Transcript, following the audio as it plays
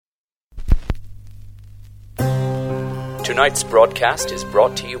Tonight's broadcast is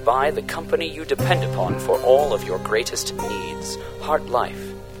brought to you by the company you depend upon for all of your greatest needs, Heart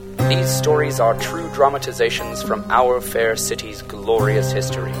Life. These stories are true dramatizations from our fair city's glorious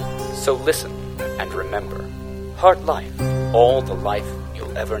history. So listen and remember, Heart Life, all the life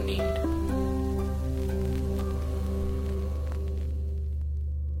you'll ever need.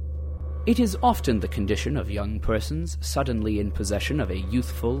 It is often the condition of young persons suddenly in possession of a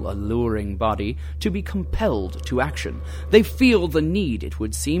youthful, alluring body to be compelled to action. They feel the need, it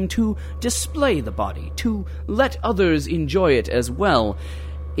would seem, to display the body, to let others enjoy it as well.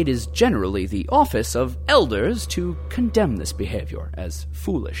 It is generally the office of elders to condemn this behavior as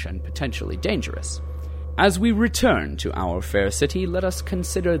foolish and potentially dangerous. As we return to our fair city, let us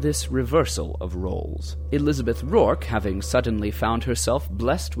consider this reversal of roles. Elizabeth Rourke, having suddenly found herself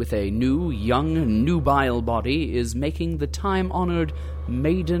blessed with a new, young, nubile body, is making the time-honored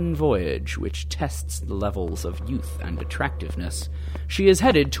maiden voyage which tests the levels of youth and attractiveness. She is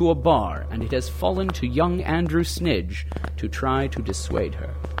headed to a bar, and it has fallen to young Andrew Snidge to try to dissuade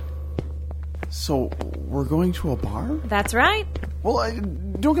her. So, we're going to a bar? That's right. Well,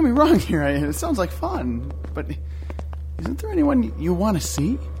 don't get me wrong here. It sounds like fun. But isn't there anyone you want to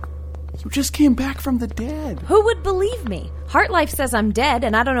see? You just came back from the dead. Who would believe me? Heart Life says I'm dead,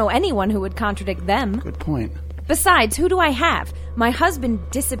 and I don't know anyone who would contradict them. Good point. Besides, who do I have? My husband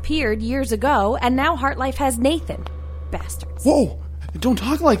disappeared years ago, and now Heart Life has Nathan. Bastards. Whoa! Don't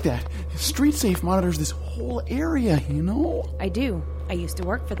talk like that. Street Safe monitors this whole area, you know? I do. I used to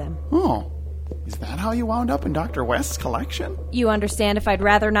work for them. Oh. Is that how you wound up in Dr. West's collection? You understand if I'd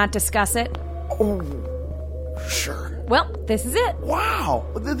rather not discuss it? Oh, sure. Well, this is it. Wow!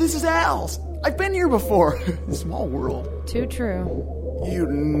 This is Al's. I've been here before. Small world. Too true. You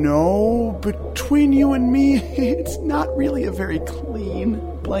know, between you and me, it's not really a very clean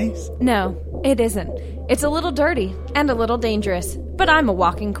place. No, it isn't. It's a little dirty and a little dangerous, but I'm a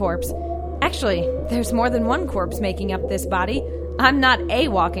walking corpse. Actually, there's more than one corpse making up this body. I'm not a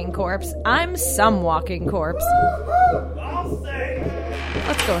walking corpse. I'm some walking corpse.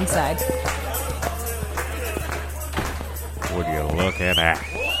 Let's go inside. Would you look at that?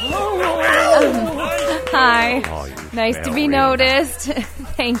 Hi. Oh, nice to be noticed.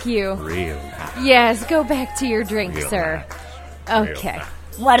 Thank you. Real nice. Yes, go back to your drink, Real sir. nice. Okay. Nice.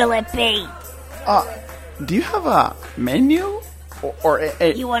 What'll it be? Do you have a menu? Or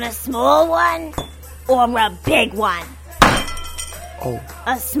a... You want a small one? Or a big one? Oh.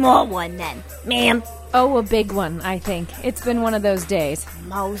 A small one, then. Ma'am. Oh, a big one, I think. It's been one of those days.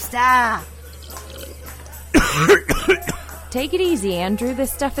 Mosta. Take it easy, Andrew.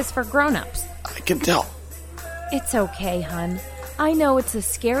 This stuff is for grown-ups. I can tell. It's okay, hon. I know it's a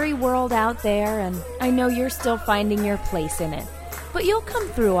scary world out there, and I know you're still finding your place in it. But you'll come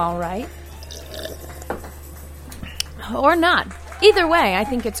through all right. Or not. Either way, I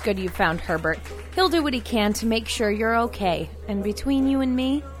think it's good you found Herbert. He'll do what he can to make sure you're okay. And between you and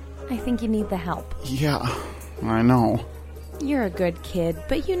me, I think you need the help. Yeah, I know. You're a good kid,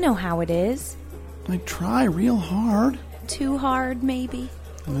 but you know how it is. I try real hard. Too hard, maybe?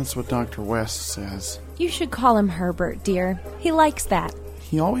 And that's what Dr. West says. You should call him Herbert, dear. He likes that.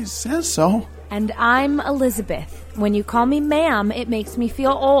 He always says so. And I'm Elizabeth. When you call me ma'am, it makes me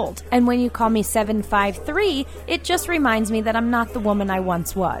feel old. And when you call me 753, it just reminds me that I'm not the woman I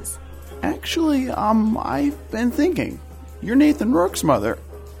once was. Actually, I've been thinking. You're Nathan Rourke's mother.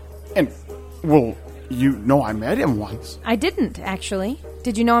 And, well, you know I met him once. I didn't, actually.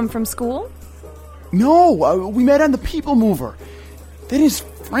 Did you know him from school? No, we met on the People Mover. Then his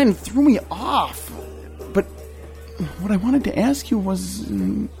friend threw me off. But what I wanted to ask you was,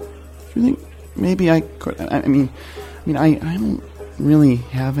 do you think maybe I could? I mean, I don't really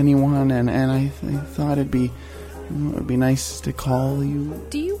have anyone, and I thought it'd be nice to call you.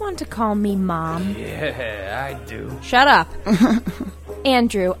 Do you want to call me Mom? Yeah, I do. Shut up.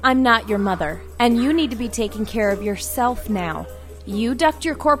 Andrew, I'm not your mother, and you need to be taking care of yourself now. You ducked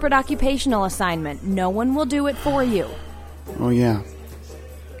your corporate occupational assignment. No one will do it for you. Oh, yeah.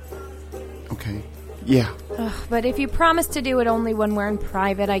 Okay. Yeah. Ugh, but if you promise to do it only when we're in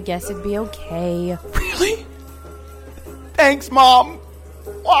private, I guess it'd be okay. Really? Thanks, Mom.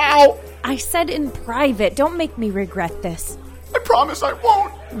 Wow. I said in private. Don't make me regret this. I promise I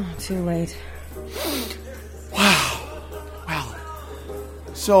won't. Oh, too late. Wow. Well.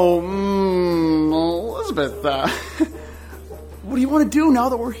 So, Elizabeth, what do you want to do now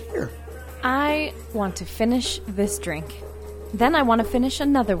that we're here? I want to finish this drink. Then I want to finish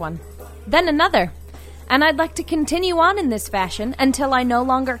another one. Then another. And I'd like to continue on in this fashion until I no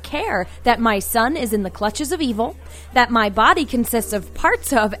longer care that my son is in the clutches of evil, that my body consists of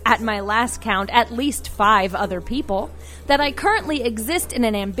parts of, at my last count, at least 5 other people, that I currently exist in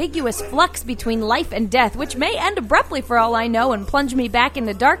an ambiguous flux between life and death, which may end abruptly for all I know and plunge me back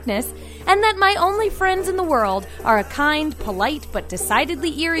into darkness, and that my only friends in the world are a kind, polite, but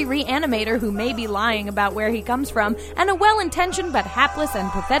decidedly eerie reanimator who may be lying about where he comes from, and a well-intentioned but hapless and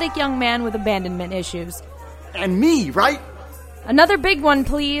pathetic young man with abandonment issues. And me, right? Another big one,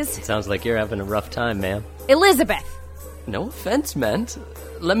 please. Sounds like you're having a rough time, ma'am. Elizabeth. No offense meant.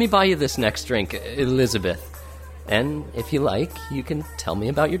 Let me buy you this next drink, Elizabeth. And if you like, you can tell me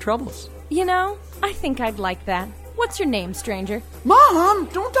about your troubles. You know, I think I'd like that. What's your name, stranger? Mom,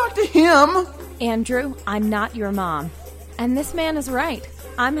 don't talk to him. Andrew, I'm not your mom. And this man is right.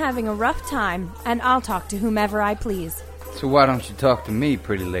 I'm having a rough time, and I'll talk to whomever I please. So why don't you talk to me,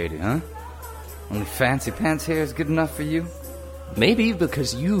 pretty lady, huh? Only fancy pants hair is good enough for you? Maybe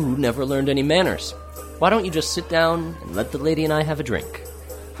because you never learned any manners. Why don't you just sit down and let the lady and I have a drink?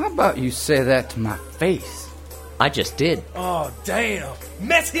 How about you say that to my face? I just did. Oh, damn.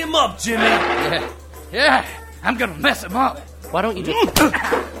 Mess him up, Jimmy. Yeah, I'm gonna mess him up. Why don't you just... Everybody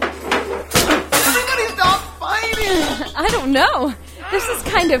stop fighting! I don't know. This is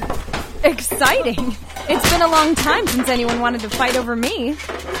kind of exciting. It's been a long time since anyone wanted to fight over me.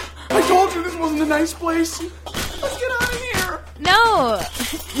 I told you this wasn't a nice place. Let's get out of here. No,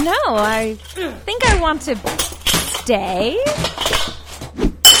 I think I want to stay.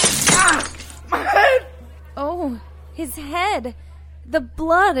 My head! Oh, his head. The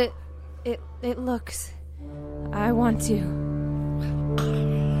blood, it looks... I want to...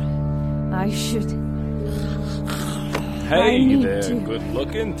 I should... I Hey need there, to- good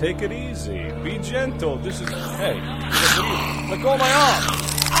looking. Take it easy. Be gentle. This is... Hey, let go of my arm.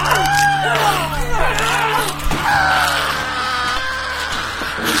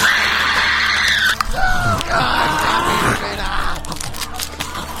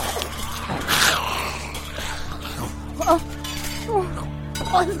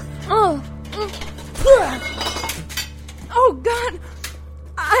 Oh, God.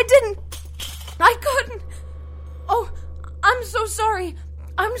 I couldn't. Oh, I'm so sorry.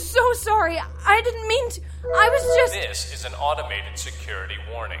 I'm so sorry. I didn't mean to. I was just... This is an automated security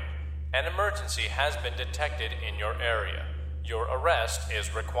warning. An emergency has been detected in your area. Your arrest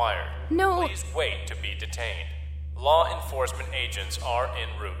is required. No. Please wait to be detained. Law enforcement agents are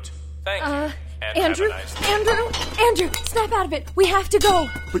en route. Thank you. And Andrew, have a nice day. Andrew, snap out of it. We have to go.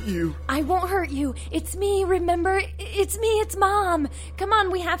 But you... I won't hurt you. It's me, remember? It's me, it's Mom. Come on,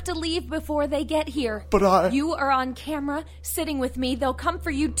 we have to leave before they get here. But I... You are on camera, sitting with me. They'll come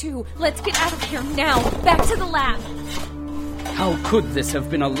for you, too. Let's get out of here now. Back to the lab. How could this have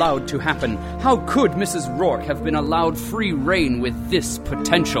been allowed to happen? How could Mrs. Rourke have been allowed free rein with this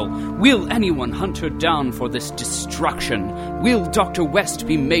potential? Will anyone hunt her down for this destruction? Will Dr. West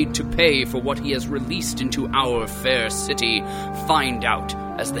be made to pay for what he has released into our fair city? Find out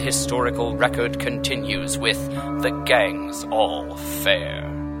as the historical record continues with The Gang's All Fair.